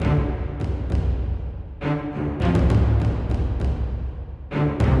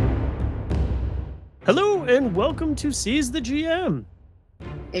Hello and welcome to Seize the GM.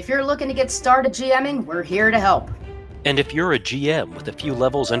 If you're looking to get started GMing, we're here to help. And if you're a GM with a few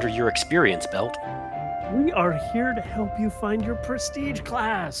levels under your experience belt, We are here to help you find your prestige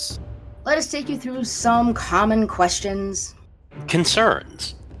class. Let us take you through some common questions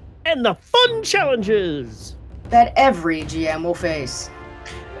concerns, And the fun challenges. that every GM will face.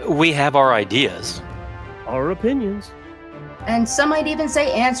 we have our ideas. Our opinions. And some might even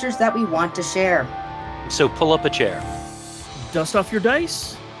say answers that we want to share. So pull up a chair. Dust off your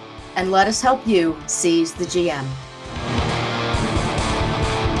dice. And let us help you seize the GM.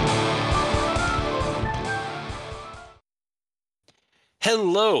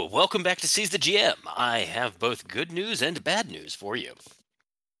 Hello, welcome back to Seize the GM. I have both good news and bad news for you.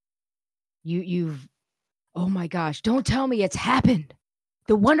 You've oh my gosh, don't tell me it's happened.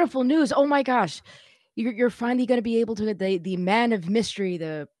 The wonderful news. Oh my gosh. You're finally going to be able to the man of mystery,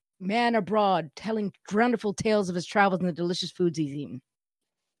 the man abroad telling wonderful tales of his travels and the delicious foods he's eaten.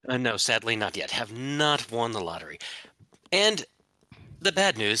 No, sadly not yet. Have not won the lottery. And the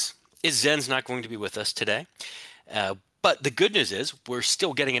bad news is Zen's not going to be with us today. But the good news is we're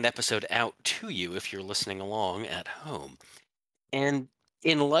still getting an episode out to you if you're listening along at home. And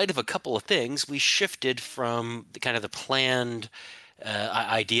in light of a couple of things, we shifted from the kind of the planned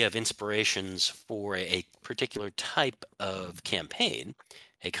idea of inspirations for a particular type of campaign,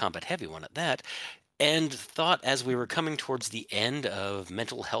 a combat heavy one at that, and thought as we were coming towards the end of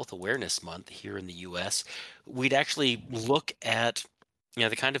Mental Health Awareness Month here in the US, we'd actually look at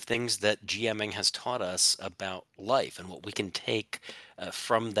the kind of things that GMing has taught us about life and what we can take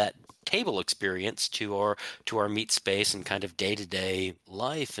from that table experience to our meat space and kind of day-to-day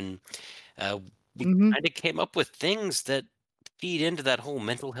life. And we Mhm. kind of came up with things that feed into that whole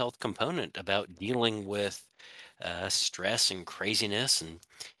mental health component about dealing with stress and craziness and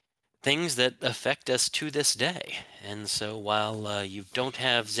things that affect us to this day. And so while you don't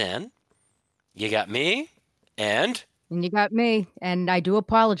have Zen, you got me, and And you got me, and I do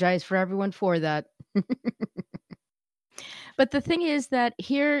apologize for everyone for that. But the thing is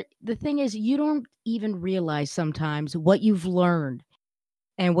you don't even realize sometimes what you've learned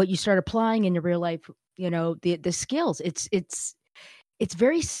and what you start applying in your real life, the skills. It's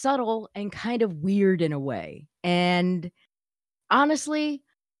very subtle and kind of weird in a way. And honestly,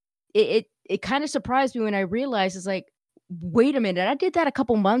 it kind of surprised me when I realized it's like, wait a minute, I did that a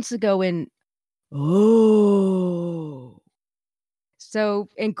couple months ago and oh. So,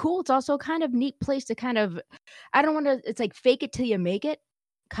 and cool, it's also kind of neat place to kind of I don't want to it's like fake it till you make it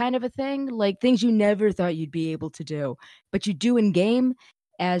kind of a thing, like things you never thought you'd be able to do, but you do in game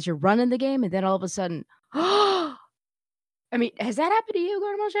as you're running the game and then all of a sudden, I mean, has that happened to you,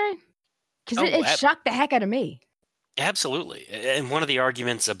 Gordon Moshe? Because it, oh, it shocked the heck out of me. absolutely. And one of the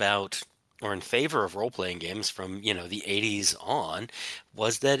arguments about or in favor of role-playing games from the 80s on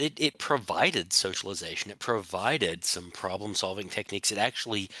was that it provided socialization, it provided some problem-solving techniques, it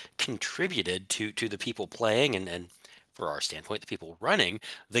actually contributed to the people playing and for our standpoint the people running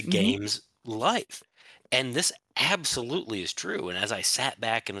the Mhm. game's life. And this absolutely is true. And as I sat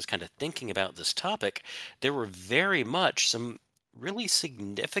back and was kind of thinking about this topic, there were very much some really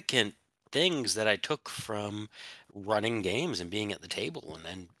significant things that I took from running games and being at the table,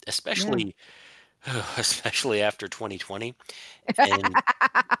 and Yeah. especially especially after 2020. And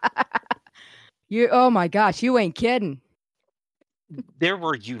Oh my gosh, you ain't kidding. there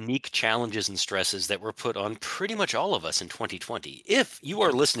were unique challenges and stresses that were put on pretty much all of us in 2020. If you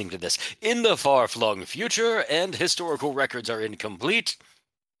are listening to this in the far-flung future and historical records are incomplete,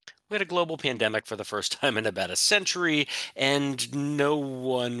 we had a global pandemic for the first time in about a century, and no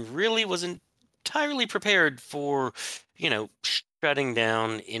one really was entirely prepared for, shutting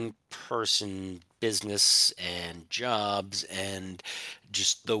down in-person business and jobs, and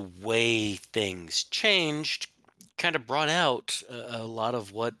just the way things changed kind of brought out a lot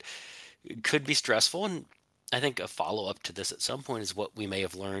of what could be stressful. And I think a follow-up to this at some point is what we may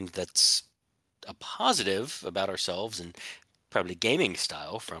have learned that's a positive about ourselves and probably gaming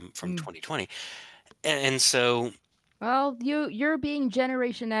style from Mm. 2020. And so Well, you're being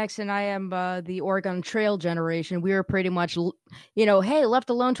Generation X, and I am the Oregon Trail generation. We are pretty much, hey,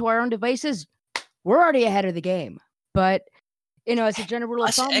 left alone to our own devices, we're already ahead of the game. But as a general rule of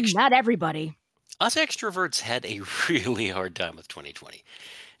us thumb, ex- not everybody. us extroverts had a really hard time with 2020.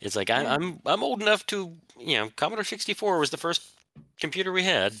 It's like Yeah. I'm old enough to, Commodore 64 was the first computer we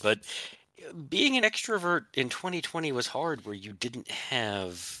had, but being an extrovert in 2020 was hard where you didn't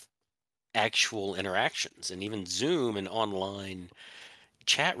have actual interactions, and even Zoom and online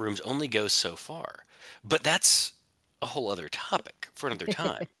chat rooms only go so far. But that's a whole other topic for another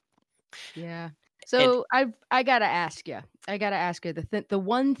time. Yeah. And So I gotta ask you. I gotta ask you the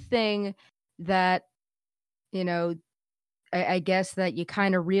one thing that you know I guess that you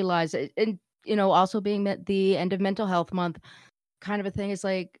kind of realize, and also being the end of Mental Health Month, kind of a thing is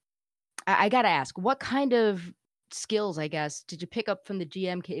like I gotta ask, what kind of skills, I guess, did you pick up from the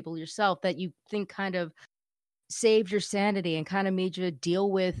GM cable yourself that you think kind of saved your sanity and kind of made you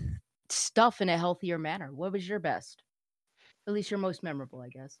deal with stuff in a healthier manner? What was your best? At least your most memorable, I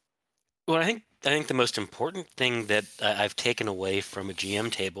guess. well, I think the most important thing that I've taken away from a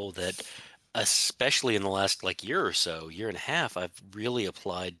GM table that, especially in the last like year or so, year and a half, I've really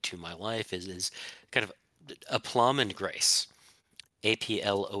applied to my life is kind of aplomb and grace.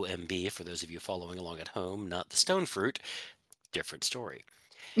 APLOMB for those of you following along at home, not the stone fruit. Different story.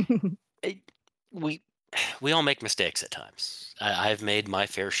 Eh, We we all make mistakes at times. I've made my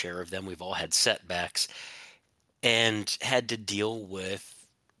fair share of them. We've all had setbacks and had to deal with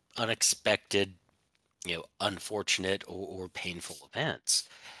unexpected, unfortunate or painful events.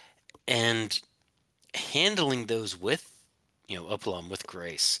 And handling those with, aplomb, with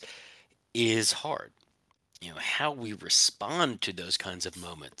grace is hard. How we respond to those kinds of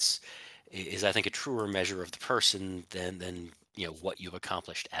moments is, I think, a truer measure of the person than what you've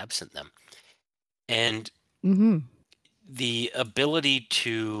accomplished absent them. And Mhm. the ability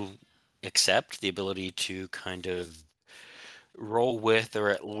to accept, the ability to kind of roll with, or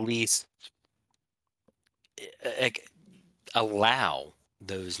at least like allow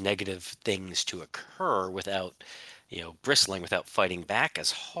those negative things to occur without, bristling, without fighting back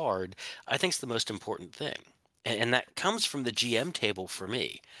as hard, I think is the most important thing. And that comes from the GM table for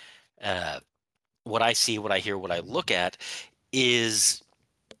me. Uh, what I see, what I hear, what I look at is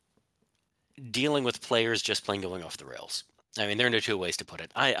dealing with players just plain going off the rails. I mean, there are no two ways to put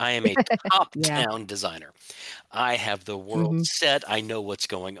it. I am a Yeah. top-down designer. I have the world Mhm. set. I know what's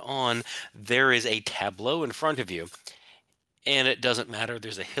going on. There is a tableau in front of you, and it doesn't matter.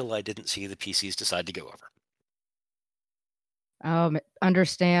 There's a hill I didn't see the PCs decide to go over.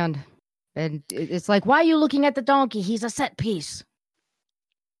 Understand. And it's like, "Why are you looking at the donkey? He's a set piece."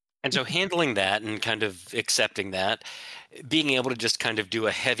 And so handling that and kind of accepting that, being able to just kind of do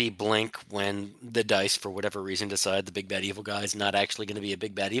a heavy blink when the dice, for whatever reason, decide the big bad evil guy is not actually going to be a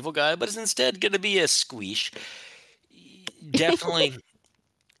big bad evil guy, but is instead going to be a squeesh. Definitely,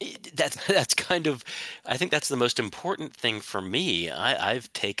 that's kind of, I think that's the most important thing for me.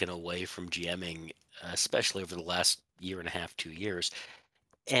 I've taken away from GMing, especially over the last year and a half, 2 years,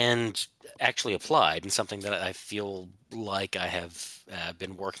 and actually applied, and something that I feel like I have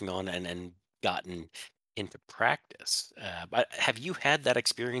been working on and gotten into practice. But have you had that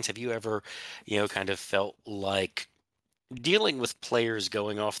experience? Have you ever, kind of felt like dealing with players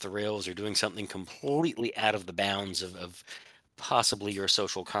going off the rails or doing something completely out of the bounds of possibly your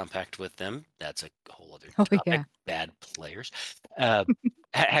social compact with them? That's a whole other Oh, topic. yeah. Bad players. Uh,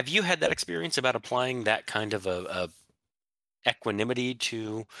 have you had that experience about applying that kind of a equanimity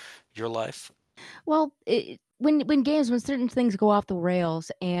to your life? Well, when certain things go off the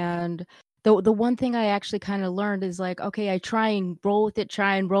rails, and the one thing I actually kinda learned is like, okay, I try and roll with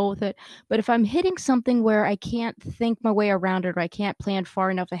it, but if I'm hitting something where I can't think my way around it, or I can't plan far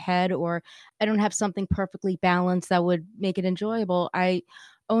enough ahead, or I don't have something perfectly balanced that would make it enjoyable, I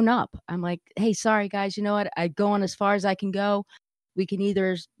own up. I'm like, "Hey, sorry guys, you know what? I go on as far as I can go. We can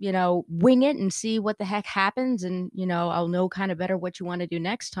either, wing it and see what the heck happens, and, I'll know kinda better what you wanna do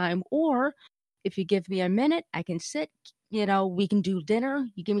next time, or if you give me a minute, I can sit, we can do dinner.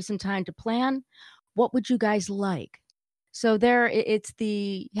 You give me some time to plan. What would you guys like?" So there, it's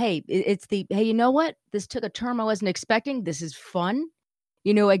the, hey, you know what? This took a turn I wasn't expecting. This is fun.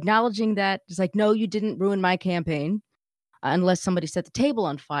 Acknowledging that it's like, no, you didn't ruin my campaign, unless somebody set the table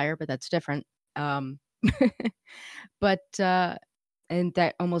on fire, but that's different. Um, but and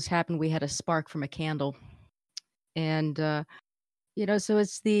that almost happened. We had a spark from a candle, and so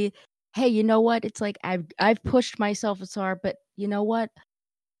it's the, "Hey, you know what? It's like I've pushed myself as hard, but you know what?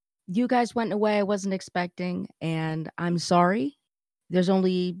 You guys went in a way I wasn't expecting, and I'm sorry. There's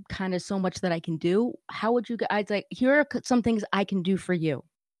only kinda so much that I can do. How would you guys like, here are some things I can do for you,"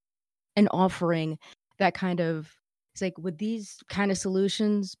 and offering that kind of, it's like, "Would these kind of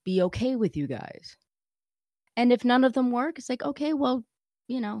solutions be okay with you guys?" And if none of them work, it's like, "Okay, well,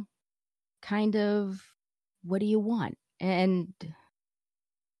 you know, kind of, what do you want?" And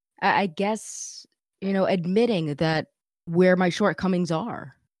I guess, admitting that where my shortcomings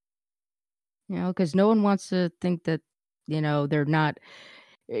are, because no one wants to think that, they're not.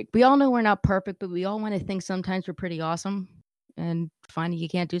 We all know we're not perfect, but we all want to think sometimes we're pretty awesome. And finding you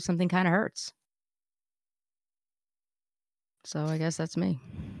can't do something kind of hurts. So I guess that's me.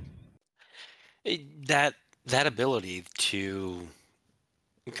 That that ability to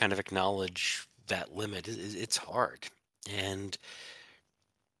kind of acknowledge that limit it's hard, and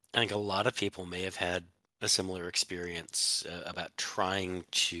I think a lot of people may have had a similar experience about trying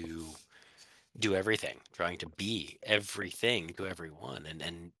to do everything, trying to be everything to everyone,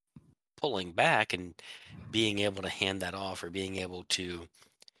 and pulling back and being able to hand that off, or being able to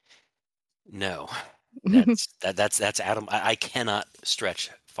no, that's Adam. I cannot stretch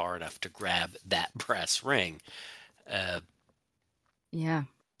far enough to grab that brass ring. Uh, Yeah.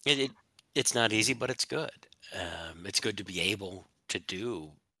 it, it it's not easy, but it's good. It's good to be able to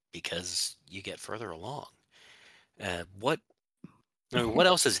do because you get further along. What I mean, what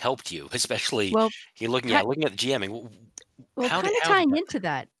else has helped you, especially Well, you're ki looking at the GMing? kinda How did tying that? into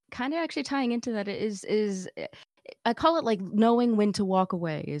that, kinda actually tying into that is I call it, like, knowing when to walk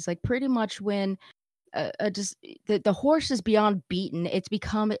away. Is, like, pretty much when, just the horse is beyond beaten, it's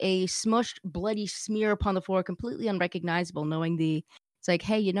become a smushed, bloody smear upon the floor, completely unrecognizable, knowing it's like,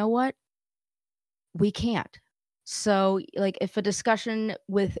 "Hey, you know what? We can't." So, like, if a discussion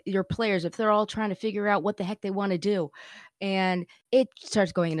with your players, if they're all trying to figure out what the heck they wanna do, and it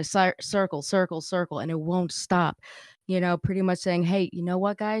starts going in a circle, circle, circle, and it won't stop, pretty much saying, "Hey, you know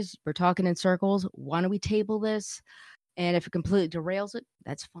what, guys? We're talking in circles. Why don't we table this?" And if it completely derails it,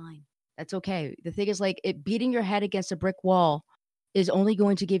 that's fine. That's okay. The thing is, like, beating your head against a brick wall is only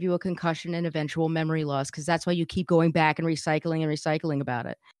going to give you a concussion and eventual memory loss, because that's why you keep going back and recycling about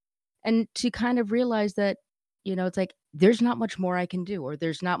it. And to kind of realize that, it's like, there's not much more I can do, or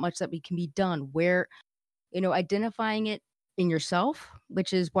there's not much that we can be done, where, identifying it in yourself,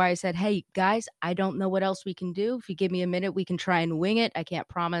 which is why I said, "Hey, guys, I don't know what else we can do. If you give me a minute, we can try and wing it. I can't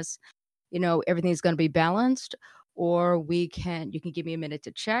promise, everything's going to be balanced, or you can give me a minute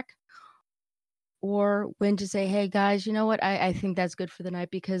to check." Or when to say, "Hey, guys, you know what? I think that's good for the night,"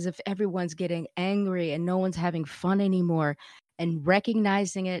 because if everyone's getting angry and no one's having fun anymore, and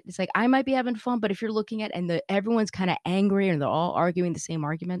recognizing it, it's like, I might be having fun, but if you're looking at and everyone's kind of angry and they're all arguing the same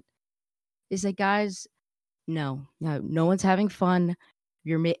argument, is like, guys, no, no, no one's having fun.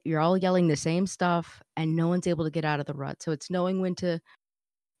 You're all yelling the same stuff, and no one's able to get out of the rut. So it's knowing when to,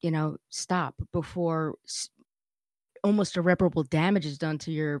 stop before almost irreparable damage is done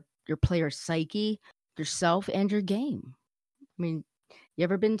to your player's psyche, yourself, and your game. I mean, you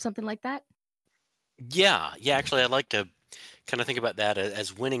ever been something like that? Yeah, yeah. Actually, I'd like to kind of think about that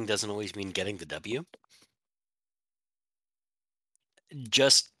as winning doesn't always mean getting the W.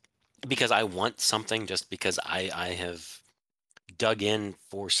 Just because I want something, just because I have dug in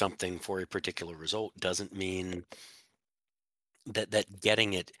for something for a particular result, doesn't mean that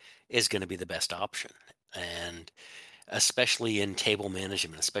getting it is going to be the best option. And especially in table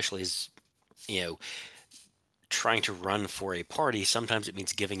management, especially as you know, trying to run for a party, sometimes it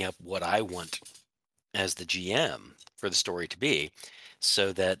means giving up what I want as the GM for the story to be,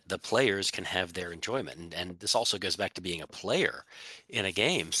 so that the players can have their enjoyment. And this also goes back to being a player in a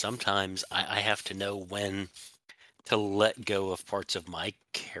game. Sometimes I have to know when to let go of parts of my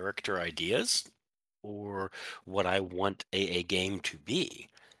character ideas, or what I want a game to be,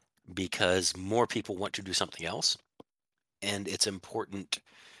 because more people want to do something else. And it's important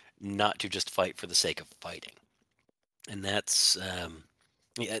not to just fight for the sake of fighting. And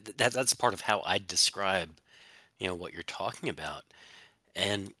yeah, that's a part of how I describe, what you're talking about.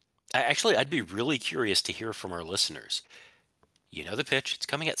 And I'd be really curious to hear from our listeners. You know the pitch. It's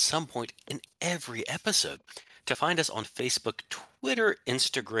coming at some point in every episode. To find us on Facebook, Twitter,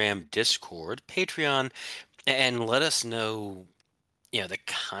 Instagram, Discord, Patreon, and let us know, the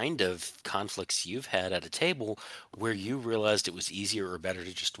kind of conflicts you've had at a table where you realized it was easier or better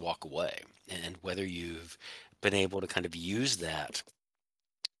to just walk away, and whether you've been able to kind of use that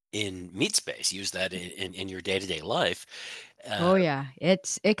in meat space, use that in your day-to-day life. Uh, Oh yeah,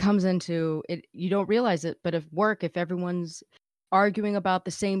 it comes into it. You don't realize it, but if everyone's arguing about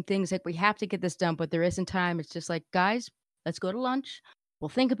the same things, like, we have to get this done, but there isn't time. It's just like, guys, let's go to lunch. We'll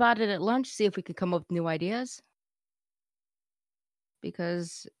think about it at lunch, see if we can come up with new ideas,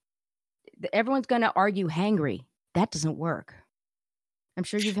 because everyone's going to argue hangry. That doesn't work. I'm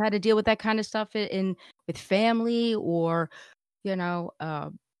sure you've had to deal with that kind of stuff in with family, or you know,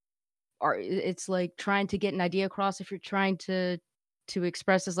 or it's like trying to get an idea across. If you're trying to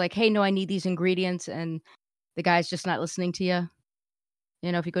express as like, "Hey, no, I need these ingredients," and the guy's just not listening to you.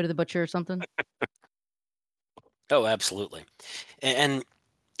 If you go to the butcher or something. oh, absolutely. And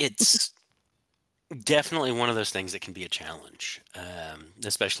it's definitely one of those things that can be a challenge,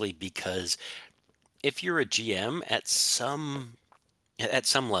 especially because if you're a GM at some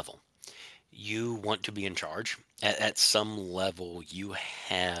level, you want to be in charge. At some level, you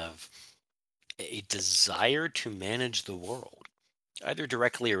have a desire to manage the world, either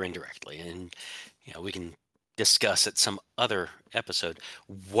directly or indirectly. And we can discuss at some other episode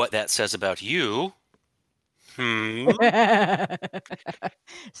what that says about you. Hmm.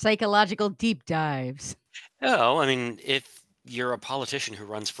 Psychological deep dives. Oh, I mean, if you're a politician who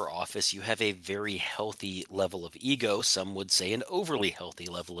runs for office, you have a very healthy level of ego. Some would say an overly healthy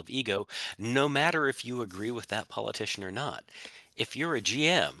level of ego, no matter if you agree with that politician or not. If you're a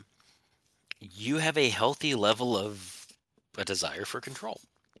GM, you have a healthy level of a desire for control.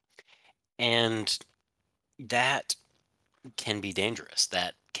 And that can be dangerous.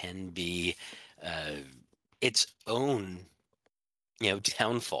 That can be uh, its own,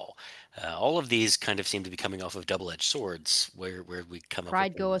 downfall. All of these kind of seem to be coming off of double-edged swords, where we come up with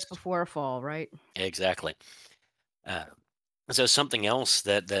Pride things. goeth before a fall, right? Exactly. Uh, so something else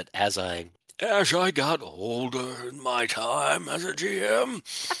that as I got older in my time as a GM,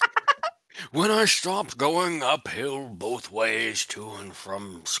 when I stopped going uphill both ways to and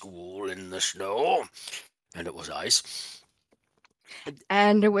from school in the snow, and it was ice.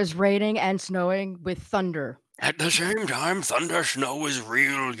 And it was raining and snowing with thunder. At the same time, thunder snow is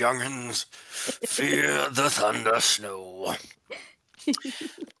real, young'uns. Fear the thunder snow.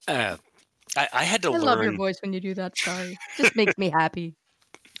 Uh, I had to I love your learn. voice when you do that, sorry. Just makes me happy.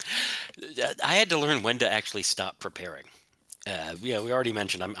 I had to learn when to actually stop preparing. Yeah, we already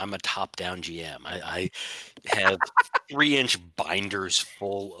mentioned I'm a top-down GM. I have 3-inch binders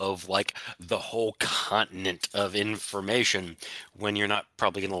full of like the whole continent of information when you're not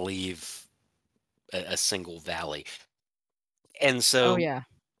probably going to leave a single valley. And Oh, so yeah.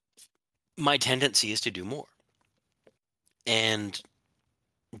 my tendency is to do more. And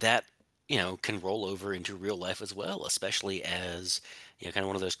that, can roll over into real life as well, especially as, kind of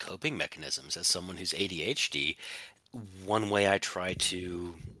one of those coping mechanisms. As someone who's ADHD, one way I try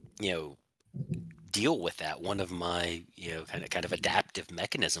to, you know, deal with that, one of my, kind of adaptive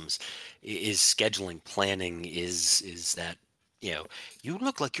mechanisms is scheduling. Planning is that, you know, you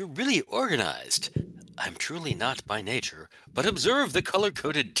look like you're really organized. I'm truly not by nature, but observe the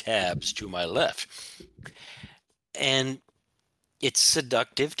color-coded tabs to my left. And it's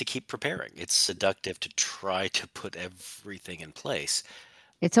seductive to keep preparing. It's seductive to try to put everything in place.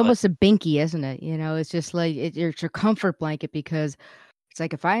 It's But almost a binky, isn't it? It's just like it's your comfort blanket because it's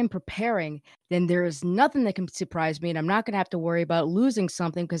like if I am preparing, then there is nothing that can surprise me, and I'm not gonna have to worry about losing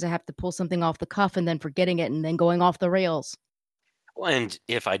something because I have to pull something off the cuff and then forgetting it and then going off the rails. and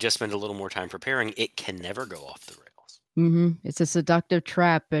if I just spend a little more time preparing, it can never go off the rails. It's a seductive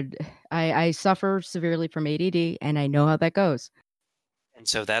trap, and I suffer severely from ADD, and I know how that goes. And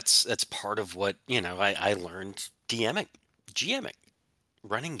so that's part of what, I learned DMing, GMing,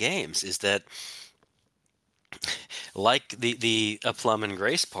 running games is that like the a plum and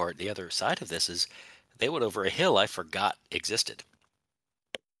grace part, the other side of this is they went over a hill I forgot existed.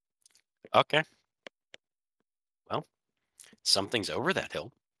 Okay, well, something's over that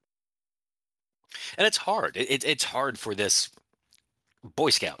hill. And it's hard. It's hard for this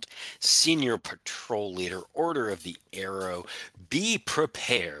Boy Scout, senior patrol leader, Order of the Arrow, be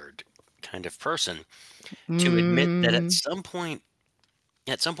prepared kind of person to admit that at Mm. some point,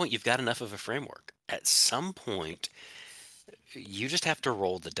 you've got enough of a framework. At some point, you just have to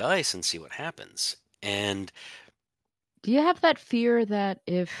roll the dice and see what happens. And Do you have that fear that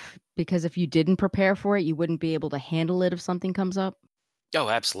if you didn't prepare for it, you wouldn't be able to handle it if something comes up? oh,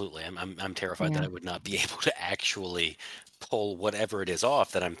 absolutely, I'm terrified that Yeah. I would not be able to actually pull whatever it is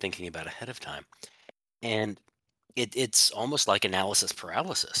off that I'm thinking about ahead of time. And it's almost like analysis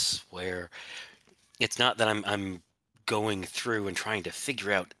paralysis, where it's not that I'm going through and trying to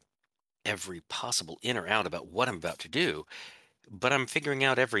figure out every possible in or out about what I'm about to do, but I'm figuring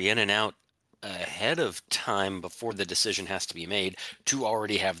out every in and out ahead of time before the decision has to be made to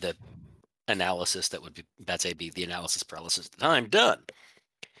already have the analysis that would be, that's a be the analysis paralysis at the time done.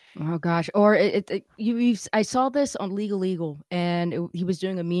 Oh gosh, or it I saw this on Legal Eagle, and he was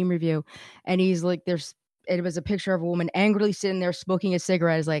doing a meme review, and he's like, it was a picture of a woman angrily sitting there smoking a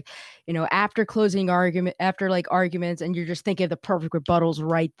cigarette. Is like, after closing argument, after like arguments, and you're just thinking of the perfect rebuttals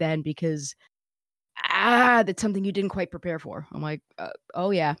right then because that's something you didn't quite prepare for. I'm like,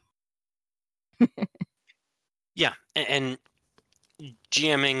 oh yeah, Yeah, and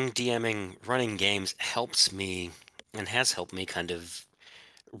GMing, DMing, running games helps me and has helped me kind of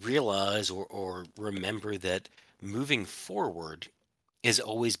realize or remember that moving forward is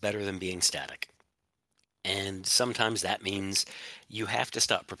always better than being static. And sometimes that means you have to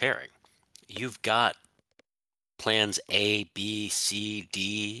stop preparing. You've got plans A, B, C,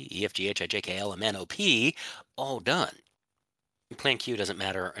 D, E, F, G, H, I, J, K, L, M, N, O, P all done. Plan Q doesn't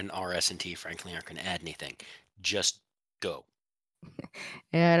matter, and R, S, and T, frankly, aren't going to add anything. Just go.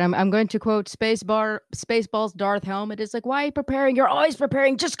 And I'm going to quote Spaceballs Darth Helmet. It's like, why are you preparing? You're always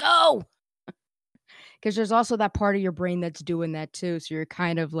preparing. Just go. Because there's also that part of your brain that's doing that too. So you're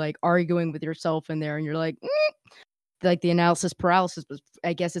kind of like arguing with yourself in there, and you're like the analysis paralysis, but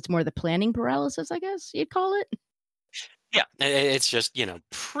I guess it's more the planning paralysis, I guess you'd call it. Yeah, it's just,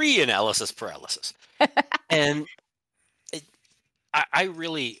 pre-analysis paralysis. And it, I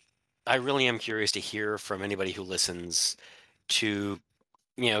really am curious to hear from anybody who listens to,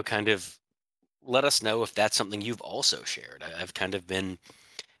 kind of let us know if that's something you've also shared. I've kind of been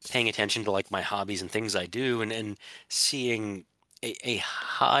paying attention to like my hobbies and things I do, and seeing a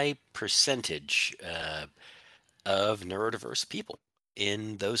high percentage of neurodiverse people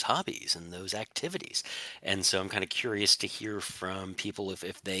in those hobbies and those activities. And so I'm kind of curious to hear from people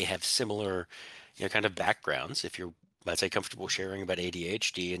if they have similar, kind of backgrounds. If you're, let's say, comfortable sharing about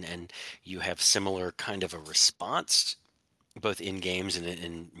ADHD, and you have similar kind of a response both in games and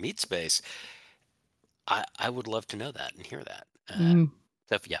in meatspace, I would love to know that and hear that. Mm,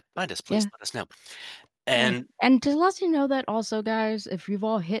 So yeah, find us, please yeah. let us know. Yeah. And And to let you know that also, guys, if you've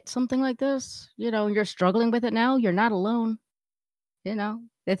all hit something like this, and you're struggling with it now, you're not alone.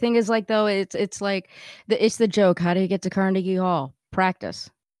 The thing is, like, though, it's like it's the joke. How do you get to Carnegie Hall? Practice.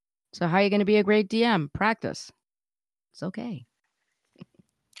 So how are you going to be a great DM? Practice. It's okay.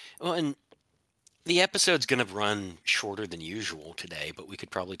 well, and the episode's going to run shorter than usual today, but we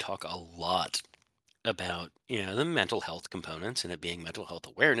could probably talk a lot about the mental health components and it being Mental Health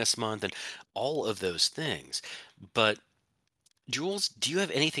Awareness Month and all of those things. But Jules, do you have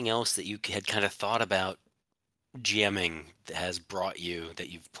anything else that you had kind of thought about GMing that has brought you that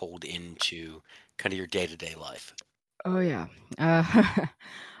you've pulled into kind of your day-to-day life? Oh yeah. Uh,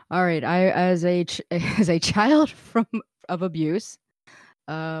 all right. I as a child from of abuse,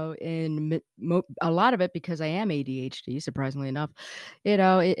 a lot of it because I am ADHD. Surprisingly enough,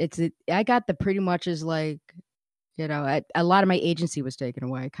 I got the pretty much as like a lot of my agency was taken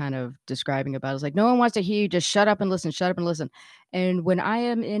away. Kind of describing about it. It's like no one wants to hear you. Just shut up and listen. Shut up and listen. And when I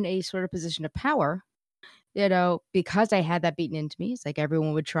am in a sort of position of power, because I had that beaten into me, it's like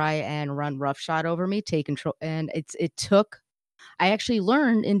everyone would try and run roughshod over me, take control, and it took. I actually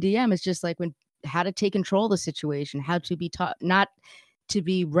learned in DM. It's just like when how to take control of the situation, how to be taught not to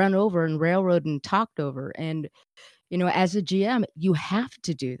be run over and railroaded and talked over. And as a GM, you have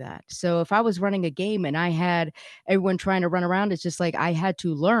to do that. So if I was running a game and I had everyone trying to run around, it's just like I had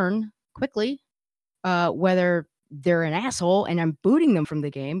to learn quickly whether they're an asshole and I'm booting them from the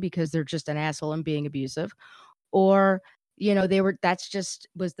game because they're just an asshole and being abusive, or that's just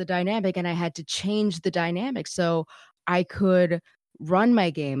was the dynamic, and I had to change the dynamic so I could run my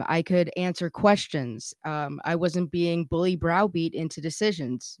game. I could answer questions. I wasn't being bully browbeat into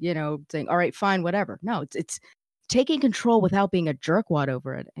decisions, saying, all right, fine, whatever. No, it's taking control without being a jerkwad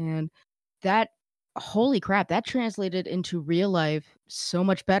over it. And that, holy crap, that translated into real life so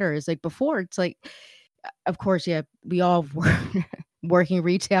much better. It's like before, it's like, of course, yeah, we all were working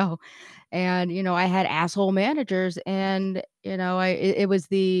retail, and I had asshole managers, and it was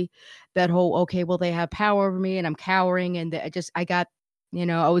that whole, okay, well, they have power over me and I'm cowering, and I got,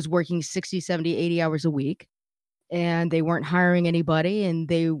 I was working 60, 70, 80 hours a week, and they weren't hiring anybody, and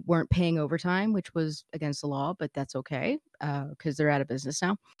they weren't paying overtime, which was against the law, but that's okay because they're out of business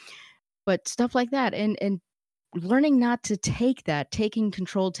now. But stuff like that, and learning not to take that, taking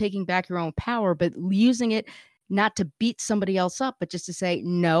control, taking back your own power, but using it not to beat somebody else up, but just to say,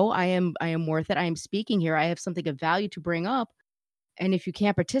 no, I am worth it. I am speaking here. I have something of value to bring up. And if you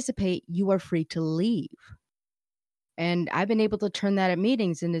can't participate, you are free to leave. And I've been able to turn that at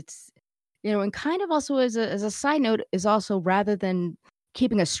meetings. And it's, and kind of also as a side note is also, rather than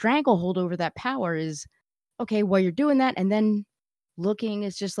keeping a stranglehold over that power, is okay, while you're doing that, and then looking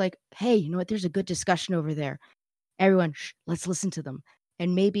is just like, hey, you know what? There's a good discussion over there. Everyone, shh, let's listen to them.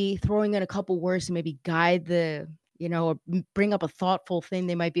 And maybe throwing in a couple words to maybe guide or bring up a thoughtful thing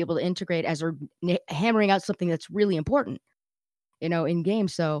they might be able to integrate as they're hammering out something that's really important, in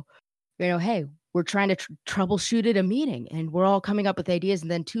games. So, hey, we're trying to troubleshoot at a meeting, and we're all coming up with ideas. And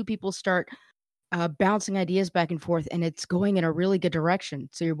then two people start bouncing ideas back and forth, and it's going in a really good direction.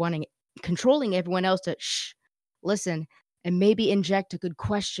 So you're controlling everyone else to shh, listen, and maybe inject a good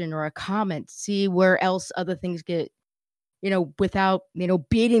question or a comment, see where else other things get, without,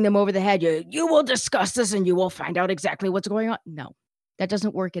 beating them over the head. You will discuss this and you will find out exactly what's going on. No, that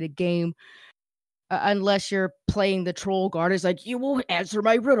doesn't work at a game unless you're playing the troll guard. It's like, you will answer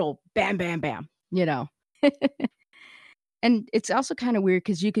my riddle. Bam, bam, bam. And it's also kind of weird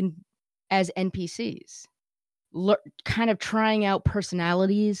because you can, as NPCs, kind of trying out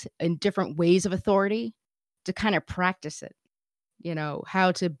personalities and different ways of authority to kind of practice it.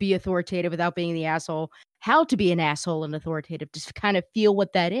 How to be authoritative without being the asshole, how to be an asshole and authoritative, just kind of feel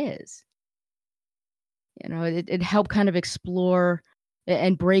what that is. It helped kind of explore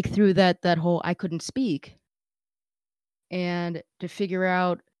and break through that whole I couldn't speak and to figure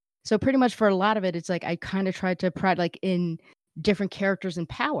out. So pretty much for a lot of it, it's like I kind of tried to pride like in different characters in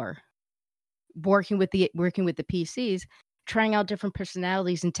power, working with the PCs, trying out different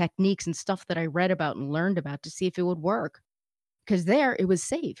personalities and techniques and stuff that I read about and learned about to see if it would work. Because there, it was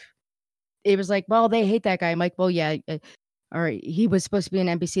safe. It was like, "Well, they hate that guy." I'm like, "Well, yeah, all right, he was supposed to be an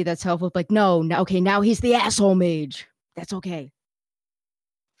NPC, that's helpful." Like, "No, no, okay, now he's the asshole mage. That's okay."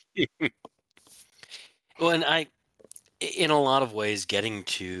 Well, and in a lot of ways, getting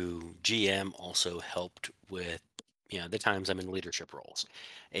to GM also helped with, the times I'm in leadership roles.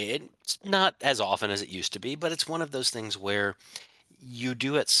 It's not as often as it used to be, but it's one of those things where you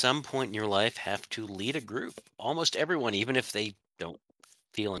do at some point in your life have to lead a group. Almost everyone, even if they don't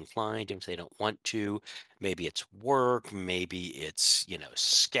feel inclined, if they don't want to, maybe it's work, maybe it's,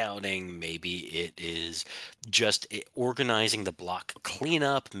 scouting, maybe it is just organizing the block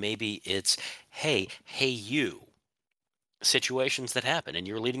cleanup, maybe it's, hey, you situations that happen, and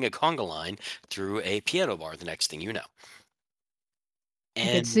you're leading a conga line through a piano bar the next thing you know. I could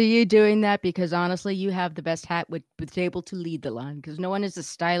And see you doing that because honestly, you have the best hat with able to lead the line because no one is as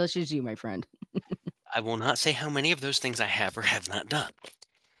stylish as you, my friend. I will not say how many of those things I have or have not done,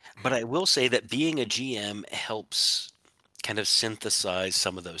 but I will say that being a GM helps kind of synthesize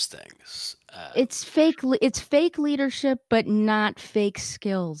some of those things. It's fake leadership, but not fake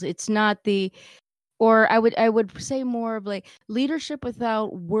skills. It's not the or I would say more of like leadership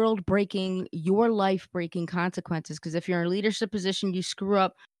without world breaking, your life breaking consequences. Because if you're in a leadership position, you screw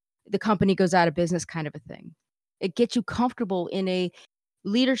up, the company goes out of business kind of a thing. It gets you comfortable in a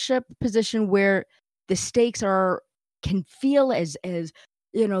leadership position where the stakes are can feel as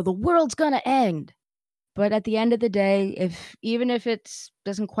the world's gonna end. But at the end of the day, if even if it's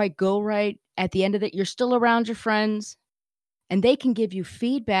doesn't quite go right, at the end of it, you're still around your friends and they can give you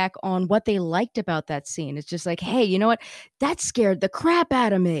feedback on what they liked about that scene. It's just like, "Hey, you know what? That scared the crap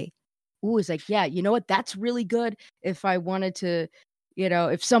out of me." Ooh, it's like, "Yeah, you know what? That's really good if I wanted to,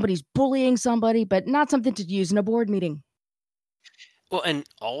 if somebody's bullying somebody, but not something to use in a board meeting." Well, and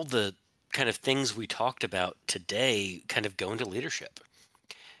all the kind of things we talked about today kind of go into leadership.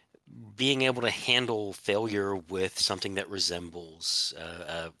 Being able to handle failure with something that resembles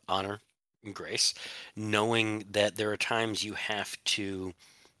honor and grace, knowing that there are times you have to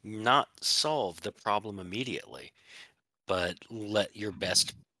not solve the problem immediately, but let your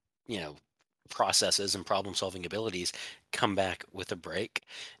best, you know, processes and problem solving abilities come back with a break,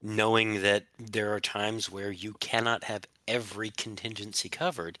 knowing that there are times where you cannot have every contingency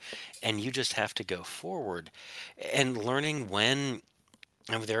covered and you just have to go forward, and learning when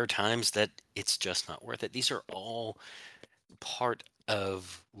there are times that it's just not worth it. These are all part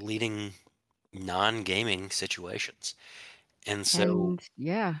of leading non-gaming situations. And so, And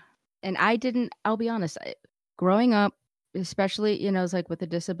yeah. And I'll be honest, growing up, especially, it's like with a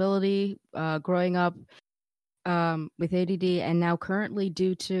disability, growing up with ADD, and now currently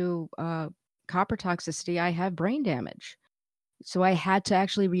due to copper toxicity, I have brain damage. So I had to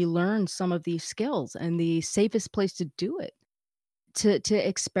actually relearn some of these skills, and the safest place to do it, to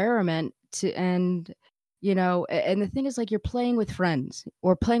experiment, and the thing is, like, you're playing with friends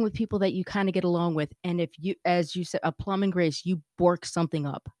or playing with people that you kind of get along with, and if you, as you said, a plum and grace, you bork something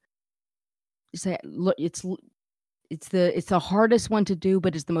up. You say, look, it's the hardest one to do,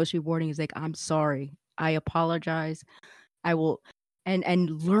 but it's the most rewarding. Is like, I'm sorry, I apologize, I will, and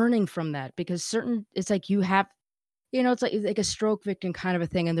learning from that, because certain, it's like you have, it's like a stroke victim kind of a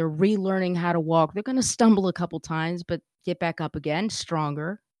thing, and they're relearning how to walk. They're going to stumble a couple times, but get back up again,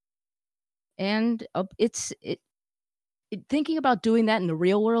 stronger. And thinking about doing that in the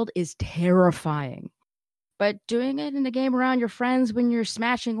real world is terrifying. But doing it in a game around your friends when you're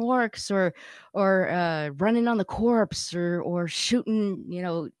smashing orcs or running on the corpse or shooting,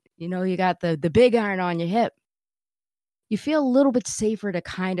 you got the big iron on your hip. You feel a little bit safer to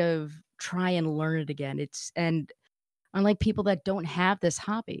kind of try and learn it again. And unlike people that don't have this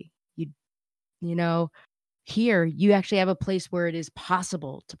hobby, you know, here you actually have a place where it is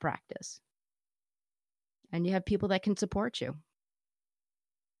possible to practice. And you have people that can support you.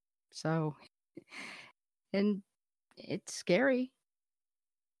 So, and it's scary,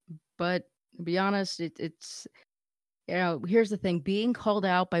 but to be honest, it's here's the thing: being called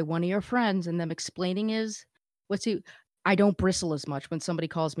out by one of your friends and them explaining is what's you. I don't bristle as much when somebody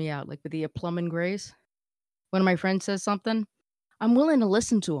calls me out, like with the plum and grace. When my friend says something, I'm willing to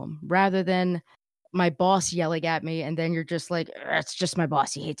listen to him rather than my boss yelling at me, and then you're just like, "It's just my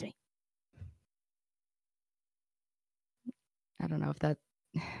boss, he hates me." I don't know if that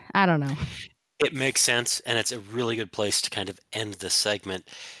I don't know. It makes sense, and it's a really good place to kind of end this segment.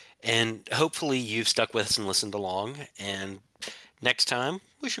 And hopefully you've stuck with us and listened along. And next time,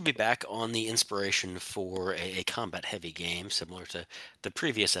 we should be back on the inspiration for a combat heavy game similar to the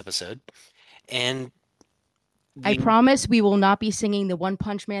previous episode. And I we, promise we will not be singing the One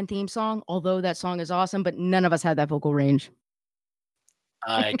Punch Man theme song, although that song is awesome, but none of us had that vocal range.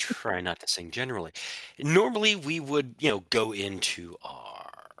 I try not to sing generally. Normally, we would, go into our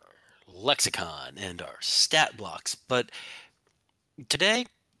lexicon and our stat blocks, but today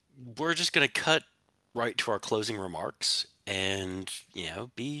we're just going to cut right to our closing remarks and,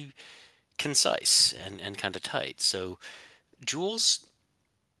 be concise and kind of tight. So, Jules,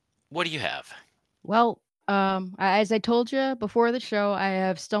 what do you have? Well, as I told you before the show, I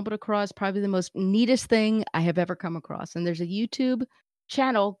have stumbled across probably the most neatest thing I have ever come across. And there's a YouTube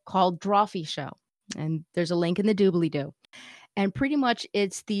channel called Drawfee Show. And there's a link in the doobly doo. And pretty much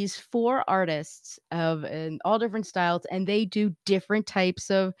it's these four artists of in all different styles, and they do different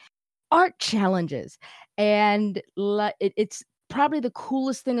types of art challenges. And it's probably the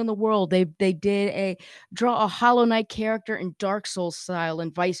coolest thing in the world. They did a draw a Hollow Knight character in Dark Souls style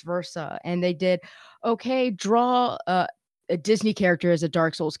and vice versa. And they did draw a Disney character as a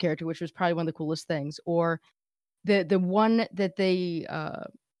Dark Souls character, which was probably one of the coolest things. Or the one that they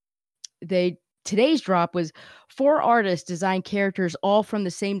today's drop was four artists designed characters all from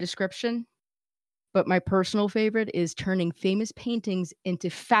the same description. But my personal favorite is turning famous paintings into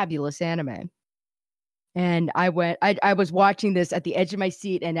fabulous anime. And I was watching this at the edge of my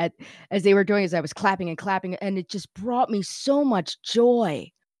seat, and as they were doing as I was clapping and clapping, and it just brought me so much joy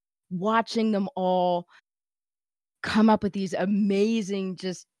watching them all come up with these amazing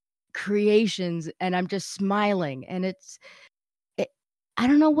just creations, and I'm just smiling, and it, I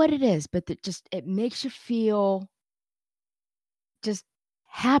don't know what it is, but it makes you feel just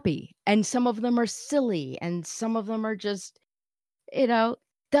happy. And some of them are silly, and some of them are just, you know,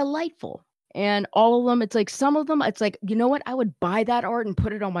 delightful. And all of them, it's like some of them, it's like, you know what? I would buy that art and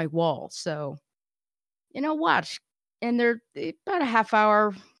put it on my wall. So, watch. And they're about a half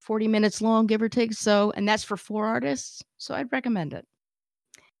hour, 40 minutes long, give or take. So, and that's for four artists. So I'd recommend it.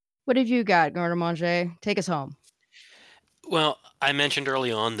 What have you got, Garner Manger? Take us home. Well, I mentioned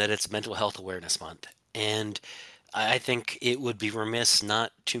early on that it's Mental Health Awareness Month, and I think it would be remiss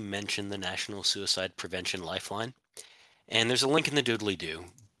not to mention the National Suicide Prevention Lifeline. And there's a link in the doodly doo,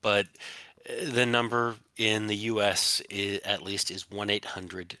 but the number in the US at least is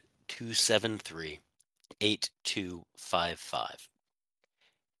 1-800-273-8255.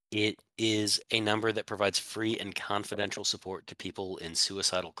 It is a number that provides free and confidential support to people in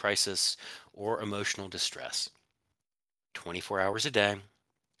suicidal crisis or emotional distress. 24 hours a day,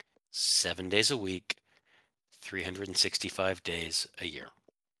 7 days a week, 365 days a year.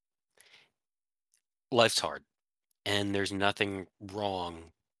 Life's hard, and there's nothing wrong,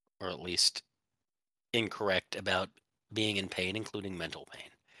 or at least incorrect, about being in pain, including mental pain.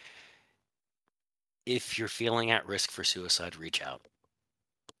 If you're feeling at risk for suicide, reach out.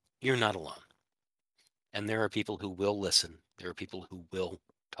 You're not alone. And there are people who will listen. There are people who will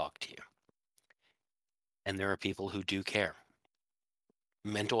talk to you. And there are people who do care.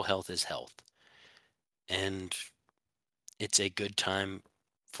 Mental health is health. And it's a good time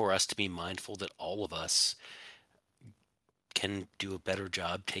for us to be mindful that all of us can do a better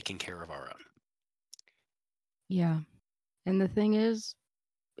job taking care of our own. Yeah. And the thing is,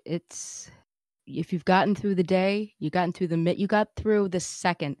 it's if you've gotten through the day, you got through the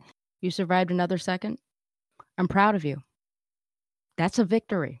second, you survived another second, I'm proud of you. That's a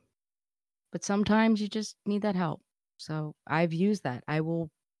victory. But sometimes you just need that help. So I've used that. I'll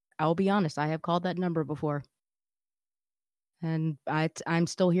be honest, I have called that number before. And I'm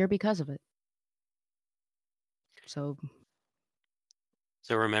still here because of it. So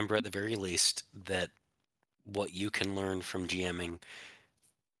remember at the very least that what you can learn from GMing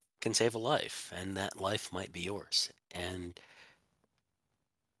can save a life, and that life might be yours. And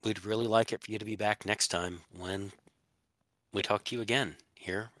we'd really like it for you to be back next time when we talk to you again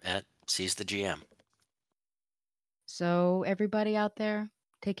here at Seize the GM. So everybody out there,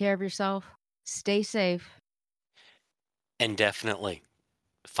 take care of yourself. Stay safe. And definitely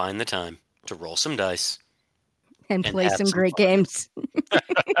find the time to roll some dice And play have some some great fun. games.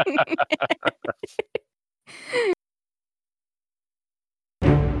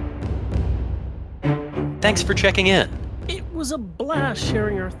 Thanks for checking in. It was a blast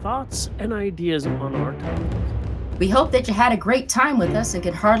sharing our thoughts and ideas on our topic. We hope that you had a great time with us and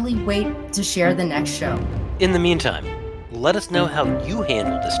can hardly wait to share the next show. In the meantime, let us know how you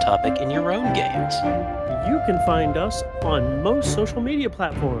handle this topic in your own games. You can find us on most social media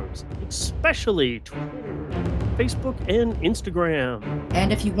platforms, especially Twitter, Facebook, and Instagram.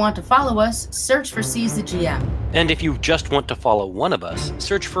 And if you want to follow us, search for Seize the GM. And if you just want to follow one of us,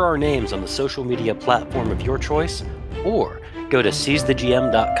 search for our names on the social media platform of your choice, or go to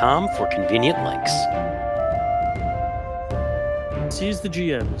seizethegm.com for convenient links. Seize the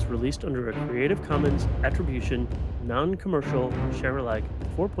GM is released under a Creative Commons Attribution, Non-Commercial, Share-alike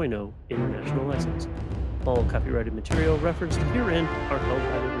 4.0 international license. All copyrighted material referenced herein are held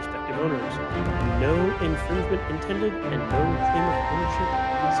by their respective owners. No infringement intended and no claim of ownership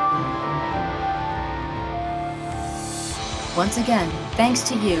is intended. Once again, thanks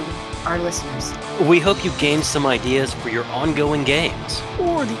to you, our listeners. We hope you gained some ideas for your ongoing games.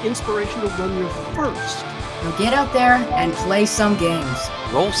 Or the inspiration to run your first. Now get out there and play some games.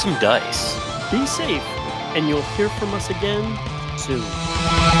 Roll some dice. Be safe, and you'll hear from us again soon.